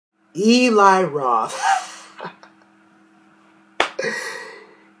Eli Roth.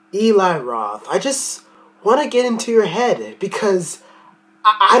 Eli Roth. I just want to get into your head because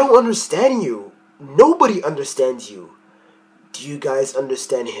I don't understand you. Nobody understands you. Do you guys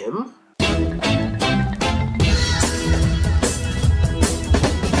understand him?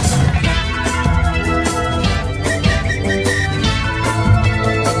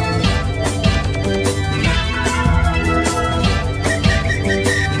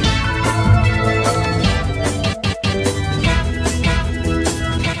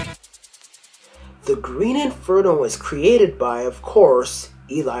 The Green Inferno was created by, of course,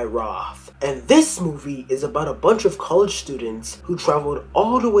 Eli Roth. And this movie is about a bunch of college students who traveled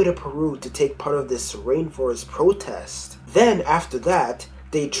all the way to Peru to take part of this rainforest protest. Then, after that,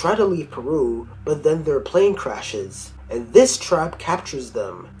 they try to leave Peru, but then their plane crashes. And this tribe captures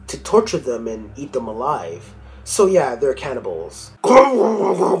them to torture them and eat them alive. So yeah, they're cannibals.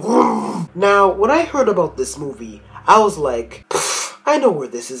 Now, when I heard about this movie, I was like, I know where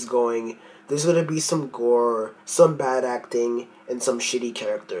this is going. There's gonna be some gore, some bad acting, and some shitty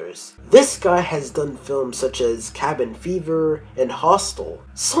characters. This guy has done films such as Cabin Fever and Hostel.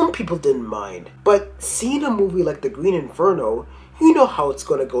 Some people didn't mind, but seeing a movie like The Green Inferno, you know how it's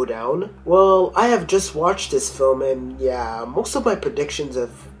gonna go down. Well, I have just watched this film and yeah, most of my predictions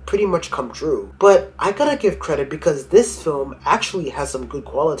have pretty much come true. But I gotta give credit because this film actually has some good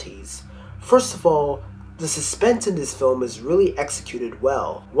qualities. First of all, the suspense in this film is really executed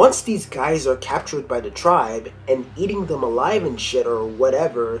well. Once these guys are captured by the tribe and eating them alive and shit or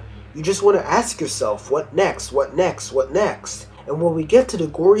whatever, you just want to ask yourself, what next, what next, what next? And when we get to the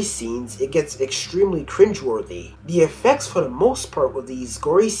gory scenes, it gets extremely cringeworthy. The effects for the most part with these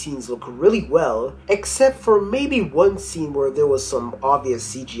gory scenes look really well, except for maybe one scene where there was some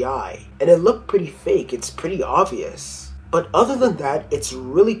obvious CGI. And it looked pretty fake, it's pretty obvious. But other than that, it's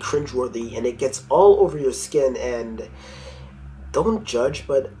really cringeworthy and it gets all over your skin and don't judge,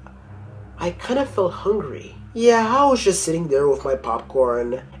 but I kind of felt hungry. Yeah, I was just sitting there with my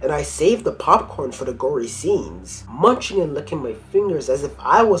popcorn and I saved the popcorn for the gory scenes, munching and licking my fingers as if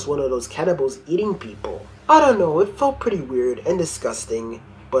I was one of those cannibals eating people. I don't know, it felt pretty weird and disgusting,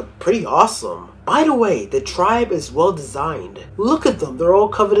 but pretty awesome. By the way, the tribe is well designed. Look at them, they're all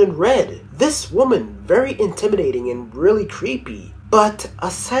covered in red. This woman, very intimidating and really creepy. But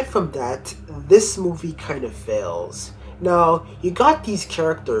aside from that, this movie kind of fails. Now, you got these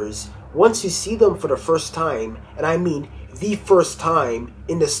characters, once you see them for the first time, and I mean the first time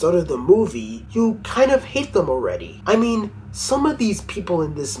in the start of the movie, you kind of hate them already. I mean, some of these people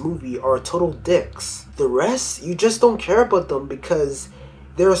in this movie are total dicks. The rest, you just don't care about them because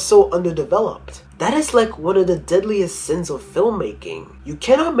they're so underdeveloped. That is like one of the deadliest sins of filmmaking. You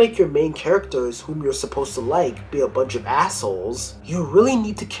cannot make your main characters whom you're supposed to like be a bunch of assholes. You really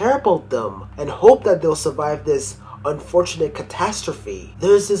need to care about them and hope that they'll survive this unfortunate catastrophe.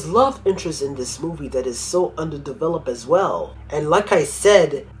 There's this love interest in this movie that is so underdeveloped as well. And like I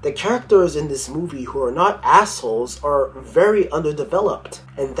said, the characters in this movie who are not assholes are very underdeveloped.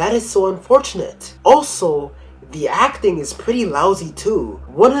 And that is so unfortunate. Also, the acting is pretty lousy too.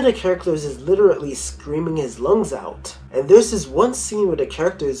 One of the characters is literally screaming his lungs out. And there's this one scene where the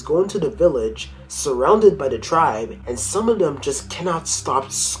character is going to the village, surrounded by the tribe, and some of them just cannot stop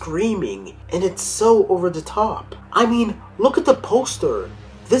screaming. And it's so over the top. I mean, look at the poster.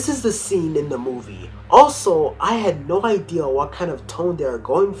 This is the scene in the movie. Also, I had no idea what kind of tone they are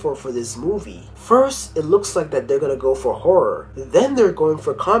going for this movie. First, it looks like that they're gonna go for horror. Then they're going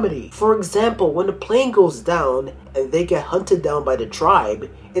for comedy. For example, when the plane goes down and they get hunted down by the tribe,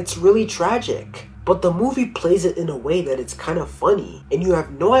 it's really tragic. But the movie plays it in a way that it's kind of funny, and you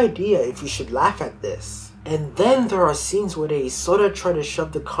have no idea if you should laugh at this. And then there are scenes where they sorta try to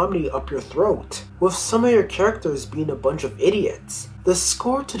shove the comedy up your throat, with some of your characters being a bunch of idiots. The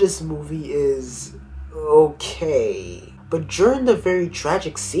score to this movie is okay, but during the very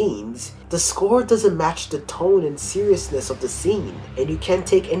tragic scenes, the score doesn't match the tone and seriousness of the scene, and you can't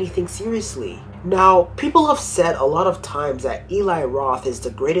take anything seriously. Now, people have said a lot of times that Eli Roth is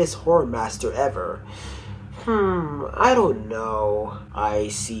the greatest horror master ever. I don't know. I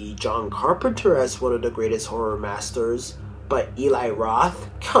see John Carpenter as one of the greatest horror masters, but Eli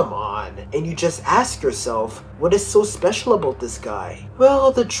Roth? Come on. And you just ask yourself, what is so special about this guy?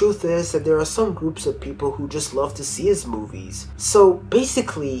 Well, the truth is that there are some groups of people who just love to see his movies. So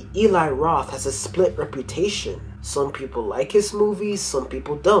basically, Eli Roth has a split reputation. Some people like his movies, some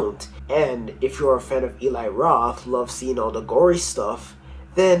people don't. And if you're a fan of Eli Roth, love seeing all the gory stuff,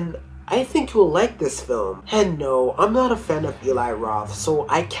 then I think you'll like this film. And no, I'm not a fan of Eli Roth, so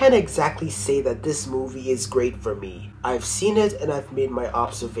I can't exactly say that this movie is great for me. I've seen it and I've made my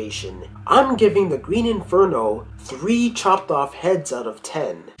observation. I'm giving The Green Inferno 3 chopped off heads out of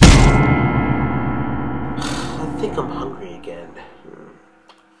 10. I think I'm hungry again.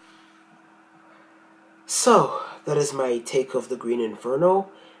 So, that is my take of The Green Inferno.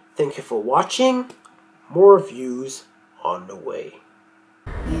 Thank you for watching. More views on the way.